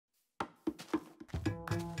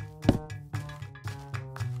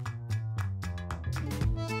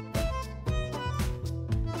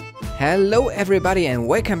Hello everybody and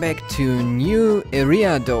welcome back to new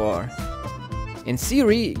Eriador. In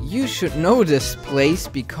theory, you should know this place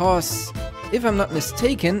because, if I'm not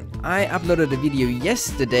mistaken, I uploaded a video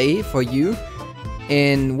yesterday for you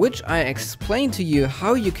in which I explained to you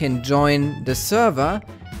how you can join the server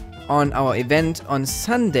on our event on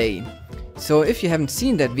Sunday. So if you haven't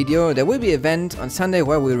seen that video, there will be an event on Sunday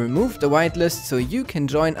where we remove the whitelist so you can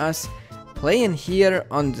join us playing here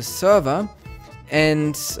on the server.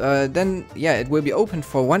 And then, yeah, it will be open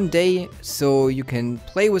for 1 day, so you can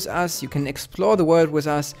play with us, you can explore the world with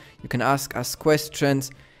us, you can ask us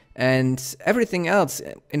questions, and everything else,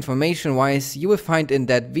 information-wise, you will find in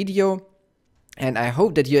that video. And I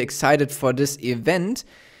hope that you're excited for this event.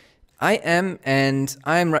 I am, and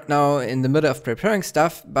I'm right now in the middle of preparing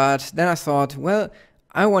stuff, but then I thought, well,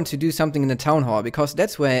 I want to do something in the town hall, because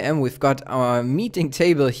that's where I am. We've got our meeting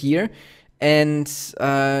table here. And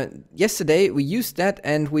yesterday we used that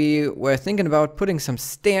and we were thinking about putting some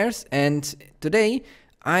stairs, and today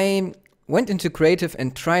I went into creative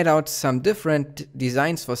and tried out some different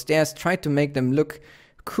designs for stairs, tried to make them look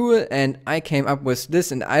cool, and I came up with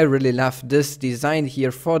this, and I really love this design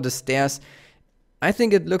here for the stairs. I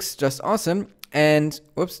think it looks just awesome. And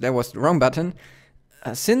whoops, that was the wrong button.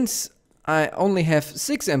 Since I only have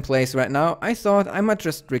 6 in place right now, I thought I might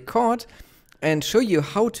just record and show you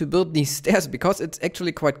how to build these stairs, because it's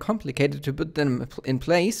actually quite complicated to put them in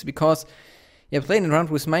place, because yeah, playing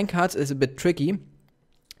around with minecarts is a bit tricky.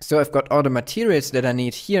 So I've got all the materials that I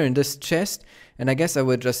need here in this chest, and I guess I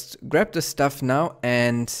will just grab this stuff now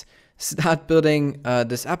and start building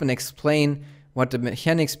this up and explain what the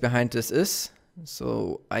mechanics behind this is.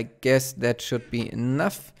 So I guess that should be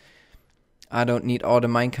enough. I don't need all the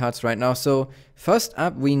minecarts right now. So first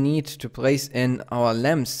up, we need to place in our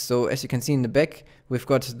lamps. So as you can see in the back, we've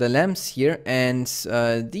got the lamps here, and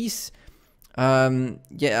these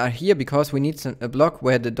are here because we need a block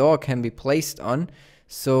where the door can be placed on.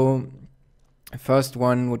 So first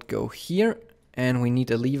one would go here, and we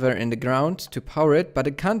need a lever in the ground to power it, but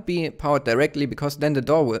it can't be powered directly because then the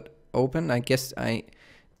door would open. I guess I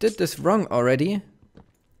did this wrong already.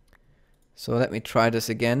 So let me try this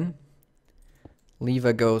again.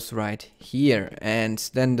 Lever goes right here, and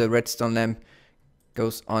then the redstone lamp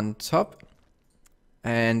goes on top.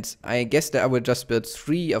 And I guess that I will just build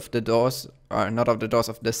 3 of the doors, or not of the doors,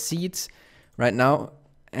 of the seats right now.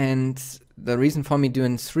 And the reason for me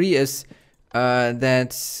doing 3 is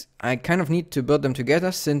that I kind of need to build them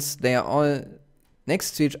together, since they are all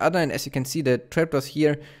next to each other. And as you can see, the trapdoors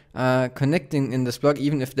here are connecting in this block,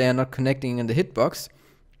 even if they are not connecting in the hitbox.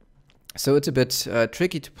 So it's a bit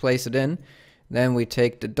tricky to place it in. Then we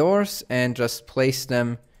take the doors and just place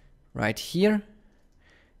them right here.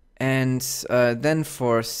 And then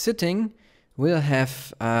for sitting, we'll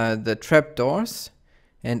have the trapdoors.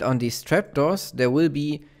 And on these trapdoors, there will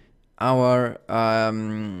be our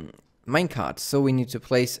minecarts. So we need to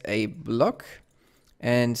place a block,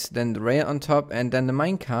 and then the rail on top, and then the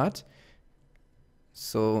minecart.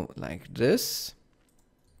 So like this.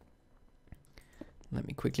 Let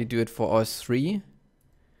me quickly do it for all 3.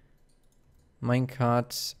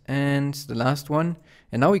 Minecart and the last one,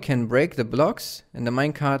 and now we can break the blocks, and the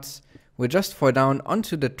minecarts will just fall down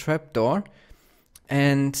onto the trapdoor.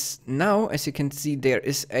 And now, as you can see, there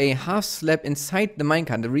is a half slab inside the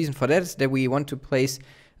minecart. The reason for that is that we want to place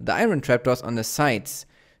the iron trapdoors on the sides.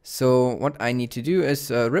 So what I need to do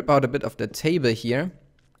is rip out a bit of the table here,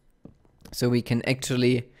 so we can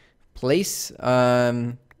actually place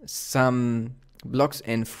some blocks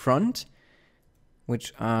in front,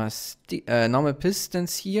 which are normal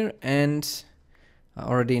pistons here, and I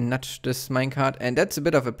already nudged this minecart, and that's a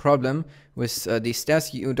bit of a problem with these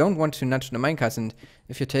stairs. You don't want to nudge the minecarts, and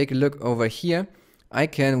if you take a look over here, I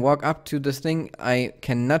can walk up to this thing, I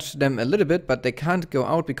can nudge them a little bit, but they can't go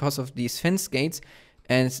out because of these fence gates,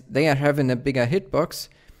 and they are having a bigger hitbox.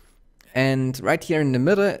 And right here in the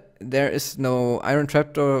middle, there is no iron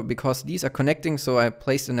trapdoor because these are connecting, so I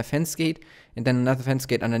placed in a fence gate and then another fence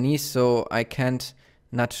gate underneath, so I can't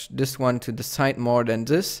nudge this one to the side more than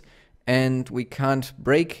this, and we can't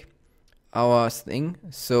break our thing.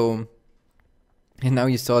 So, and now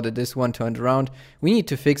you saw that this one turned around. We need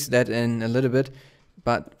to fix that in a little bit,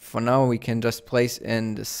 but for now we can just place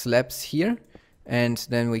in the slabs here, and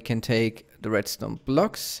then we can take the redstone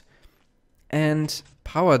blocks and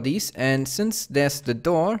power these. And since there's the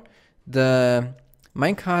door, the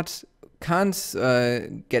minecart can't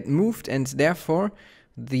get moved, and therefore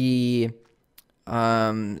the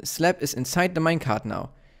slab is inside the minecart now.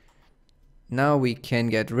 Now we can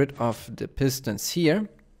get rid of the pistons here,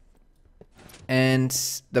 And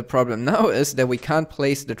the problem now is that we can't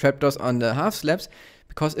place the trapdoors on the half slabs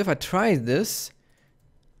Because if I try this,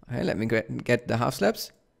 okay, let me get the half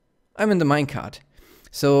slabs. I'm in the minecart.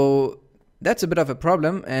 So that's a bit of a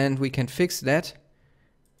problem, and we can fix that.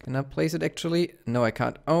 Can I place it actually? No, I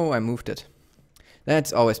can't. Oh, I moved it.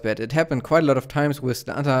 That's always bad. It happened quite a lot of times with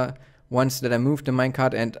the other ones that I moved the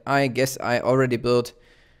minecart, and I guess I already built,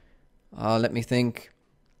 let me think,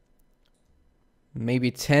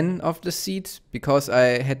 maybe 10 of the seats, because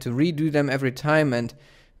I had to redo them every time, and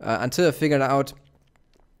until I figured out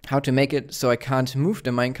how to make it so I can't move the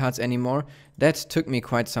minecarts anymore. That took me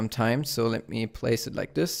quite some time, so let me place it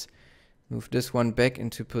like this. Move this one back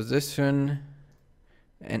into position.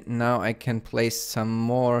 And now I can place some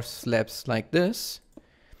more slabs like this.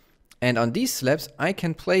 And on these slabs I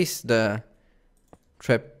can place the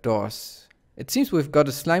trapdoors. It seems we've got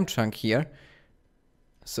a slime chunk here.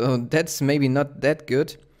 So that's maybe not that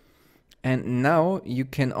good. And now you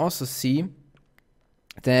can also see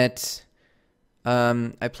that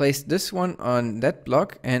I placed this one on that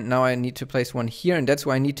block, and now I need to place one here, and that's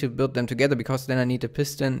why I need to build them together, because then I need a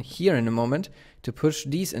piston here in a moment to push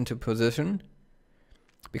these into position.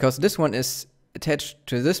 Because this one is attached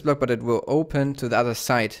to this block, but it will open to the other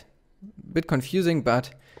side. Bit confusing, but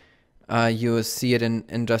you'll see it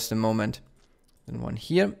in just a moment. Then one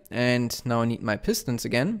here, and now I need my pistons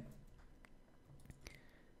again.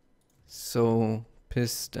 So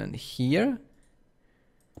piston here.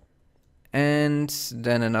 And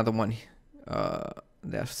then another one,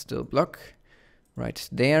 there's still block right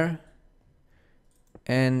there,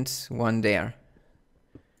 and one there.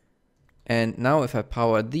 And now if I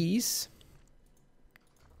power these,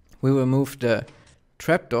 we will move the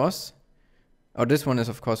trapdoors. Oh, this one is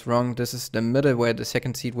of course wrong. This is the middle where the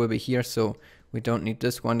second seat will be here, so we don't need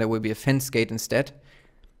this one. There will be a fence gate instead.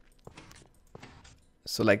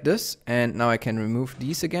 So like this, and now I can remove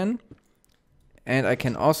these again. And I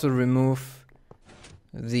can also remove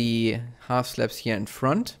the half slabs here in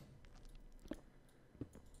front.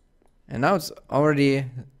 And now it's already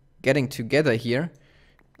getting together here.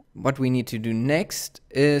 What we need to do next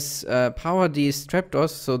is power these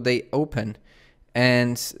trapdoors so they open.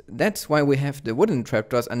 And that's why we have the wooden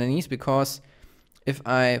trapdoors underneath, because if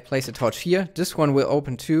I place a torch here, this one will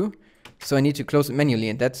open too. So I need to close it manually,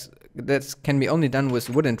 and that can be only done with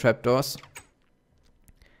wooden trapdoors.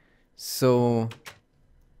 So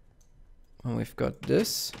we've got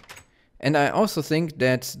this, and I also think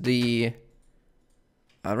that the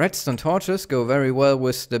redstone torches go very well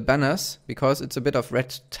with the banners, because it's a bit of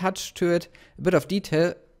red touch to it, a bit of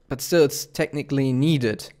detail, but still it's technically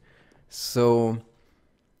needed. So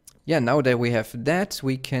yeah, now that we have that,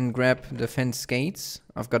 we can grab the fence gates.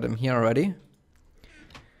 I've got them here already.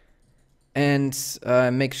 And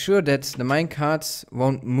make sure that the minecarts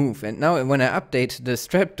won't move. And now when I update this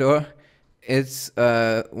trapdoor, it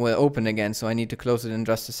will open again, so I need to close it in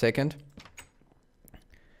just a second.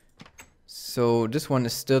 So this one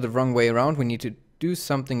is still the wrong way around. We need to do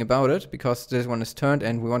something about it, because this one is turned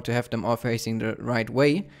and we want to have them all facing the right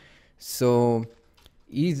way. So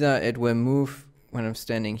either it will move when I'm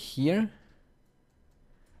standing here.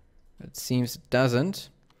 It seems it doesn't.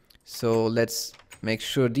 So let's make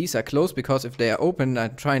sure these are closed, because if they are open,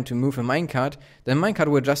 I'm trying to move a minecart, the minecart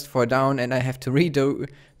will just fall down and I have to redo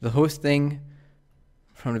the whole thing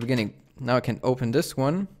from the beginning. Now I can open this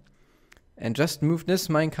one and just move this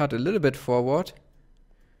minecart a little bit forward,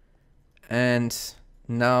 and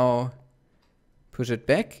now push it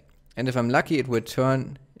back, and if I'm lucky it will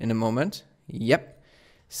turn in a moment. Yep.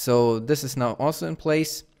 So this is now also in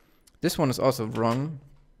place. This one is also wrong,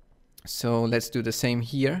 so let's do the same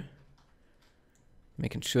here.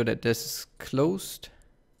 Making sure that this is closed.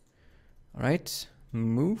 Alright,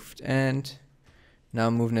 moved, and now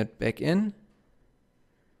moving it back in.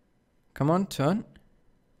 Come on, turn.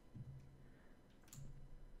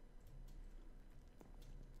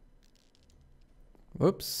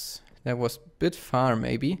 Whoops, that was a bit far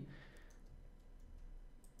maybe.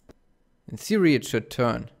 In theory it should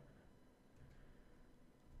turn.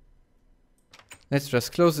 Let's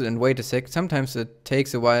just close it and wait a sec. Sometimes it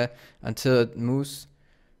takes a while until it moves.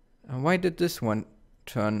 Why did this one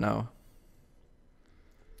turn now?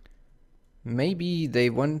 Maybe they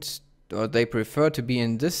want, or they prefer to be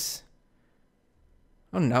in this.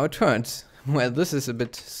 Oh, now it turns. Well, this is a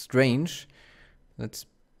bit strange. Let's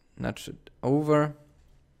nudge it over.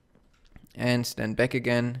 And then back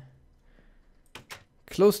again.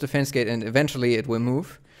 Close the fence gate and eventually it will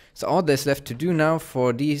move. So all there's left to do now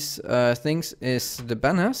for these things is the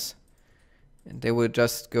banners. And they will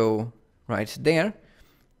just go right there.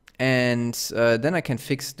 And then I can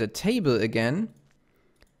fix the table again.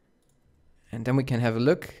 And then we can have a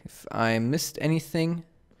look if I missed anything.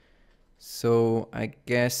 So I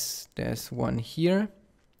guess there's one here,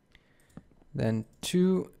 then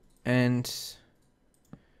 2 and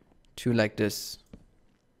 2 like this.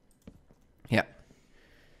 Yeah.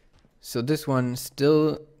 So this one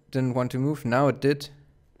still didn't want to move, now it did.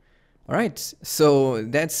 Alright, so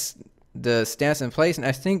that's the stairs in place, and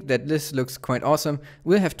I think that this looks quite awesome.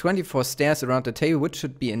 We'll have 24 stairs around the table, which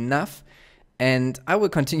should be enough. And I will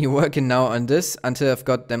continue working now on this until I've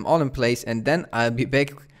got them all in place, and then I'll be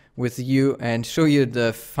back with you and show you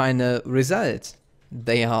the final result.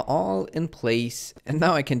 They are all in place, and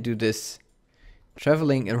now I can do this.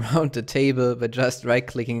 Traveling around the table by just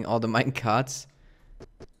right-clicking all the minecarts.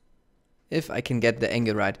 If I can get the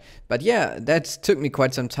angle right. But yeah, that took me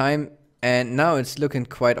quite some time, and now it's looking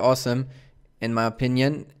quite awesome, in my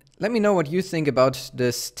opinion. Let me know what you think about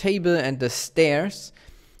this table and the stairs.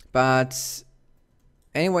 But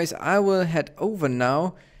anyways, I will head over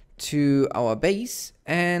now to our base,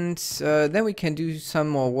 and then we can do some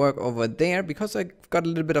more work over there, because I've got a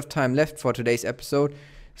little bit of time left for today's episode.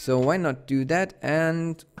 So why not do that?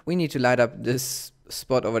 And we need to light up this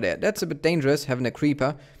spot over there. That's a bit dangerous, having a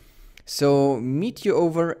creeper. So meet you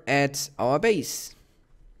over at our base.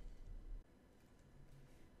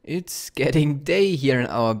 It's getting day here in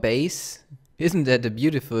our base. Isn't that a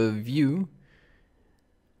beautiful view?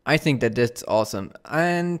 I think that that's awesome.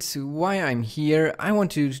 And why I'm here, I want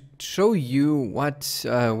to show you what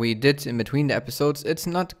we did in between the episodes. It's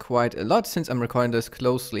not quite a lot since I'm recording this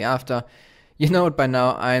closely after. You know it by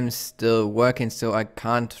now, I'm still working, so I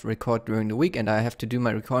can't record during the week, and I have to do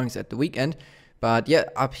my recordings at the weekend. But yeah,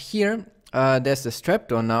 up here, there's the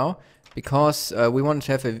trapdoor now, because we want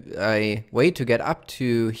to have a way to get up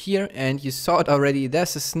to here, and you saw it already,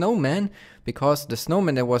 there's a snowman, because the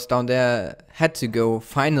snowman that was down there had to go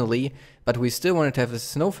finally, but we still wanted to have a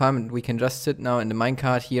snow farm, and we can just sit now in the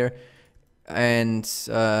minecart here and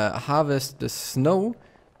harvest the snow,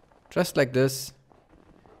 just like this.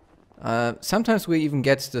 Sometimes we even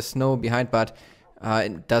get the snow behind, but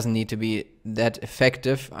it doesn't need to be that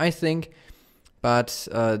effective, I think. But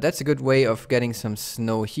that's a good way of getting some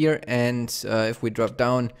snow here, and if we drop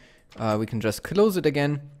down, we can just close it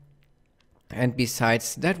again. And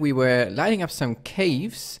besides that, we were lighting up some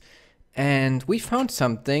caves, and we found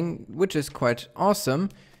something which is quite awesome.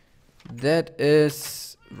 That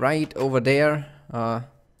is right over there. Yeah,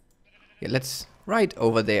 let's right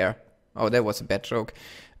over there. Oh, that was a bad joke.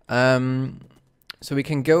 So we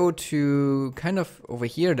can go to kind of over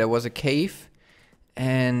here. There was a cave,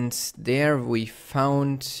 and there we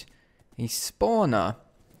found a spawner.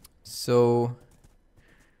 So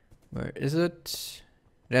where is it?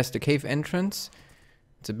 There's the cave entrance.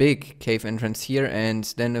 It's a big cave entrance here, and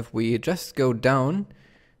then if we just go down,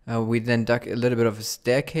 we then dug a little bit of a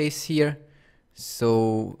staircase here.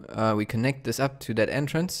 So we connect this up to that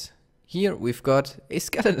entrance. Here we've got a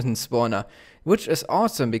skeleton spawner, which is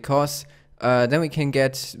awesome, because then we can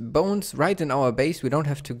get bones right in our base. We don't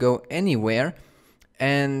have to go anywhere,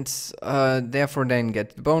 and therefore then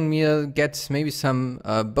get bone meal, get maybe some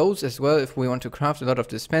bows as well if we want to craft a lot of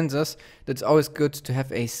dispensers. That's always good to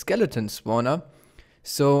have a skeleton spawner.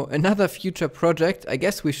 So another future project, I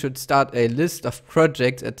guess we should start a list of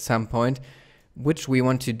projects at some point which we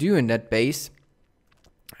want to do in that base.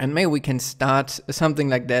 And maybe we can start something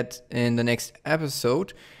like that in the next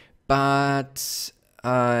episode. But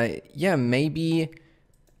yeah, maybe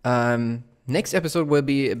next episode will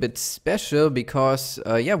be a bit special, because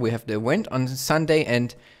yeah, we have the event on Sunday,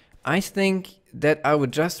 and I think that I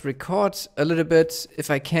would just record a little bit if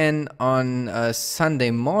I can on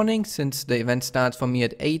Sunday morning, since the event starts for me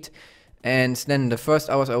at 8, and then in the first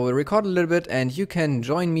hours I will record a little bit and you can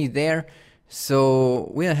join me there.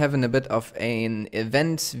 So we are having a bit of an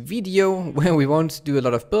event video where we won't do a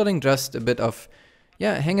lot of building, just a bit of,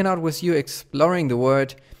 yeah, hanging out with you, exploring the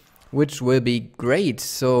world, which will be great.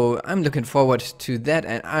 So I'm looking forward to that,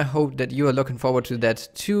 and I hope that you are looking forward to that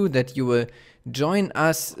too, that you will join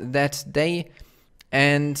us that day.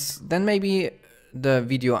 And then maybe the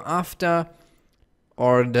video after,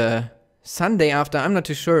 or the Sunday after, I'm not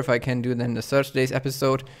too sure if I can do then the Thursday's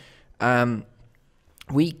episode,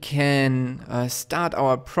 we can start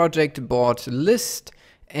our project board list,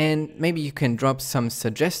 and maybe you can drop some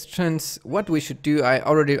suggestions what we should do. I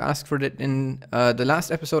already asked for that in the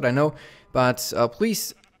last episode, I know, but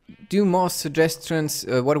please do more suggestions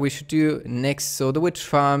what we should do next. So the witch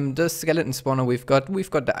farm, the skeleton spawner we've got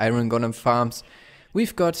the iron golem farms,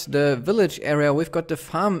 we've got the village area, we've got the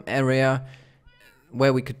farm area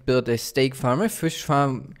where we could build a steak farm, a fish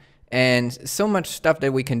farm, and so much stuff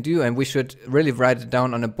that we can do, and we should really write it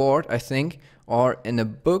down on a board, I think, or in a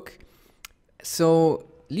book. So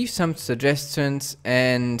leave some suggestions,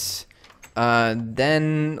 and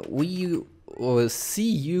then we will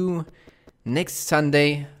see you next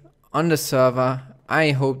Sunday on the server.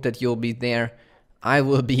 I hope that you'll be there. I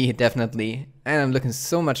will be, definitely, and I'm looking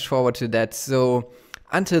so much forward to that. So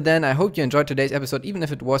until then, I hope you enjoyed today's episode, even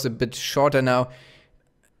if it was a bit shorter now.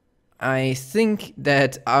 I think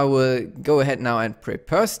that I will go ahead now and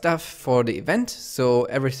prepare stuff for the event, so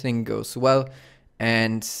everything goes well,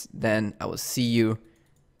 and then I will see you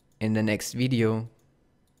in the next video.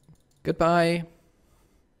 Goodbye.